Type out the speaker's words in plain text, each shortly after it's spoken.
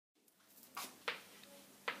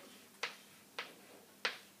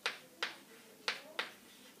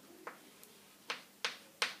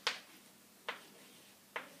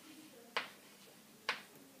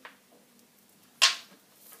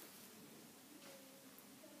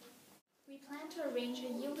to arrange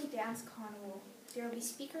a yearly dance carnival. There will be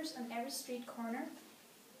speakers on every street corner,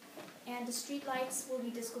 and the street lights will be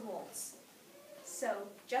disco balls. So,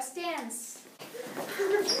 just dance!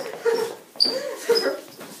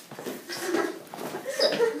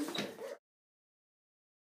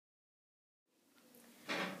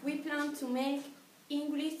 We plan to make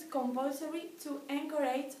English compulsory to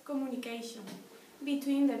encourage communication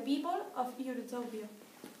between the people of Eurotopia.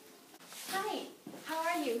 Hi, how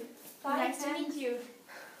are you? Fine, nice thanks. to meet you.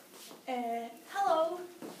 Hello.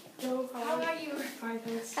 Hello, how are you? Fine,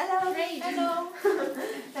 thanks. Hello. Great. Hello.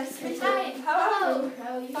 Nice to meet you. Hi, How are hello. you?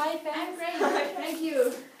 How are you? Fine, I'm thanks. great, thank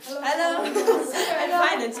you. Hello. I'm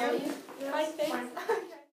fine, and How are you? you? Fine, thanks.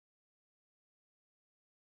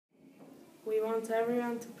 We want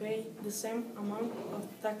everyone to pay the same amount of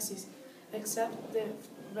taxes, except the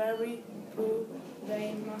very poor,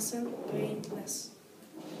 they mustn't pay less.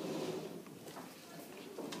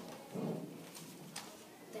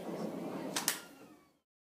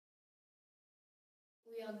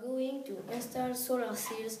 We are going to install solar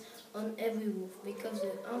cells on every roof because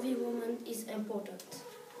the environment is important.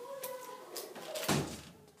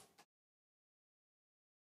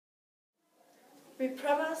 We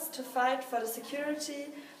promise to fight for the security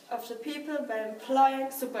of the people by employing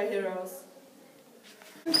superheroes.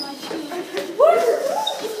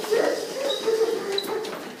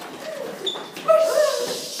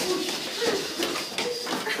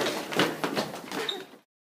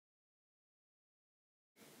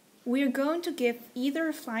 We are going to give either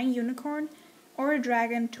a flying unicorn or a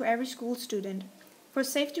dragon to every school student. For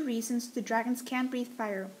safety reasons, the dragons can't breathe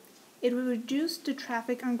fire. It will reduce the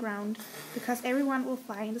traffic on ground because everyone will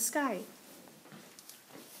fly in the sky.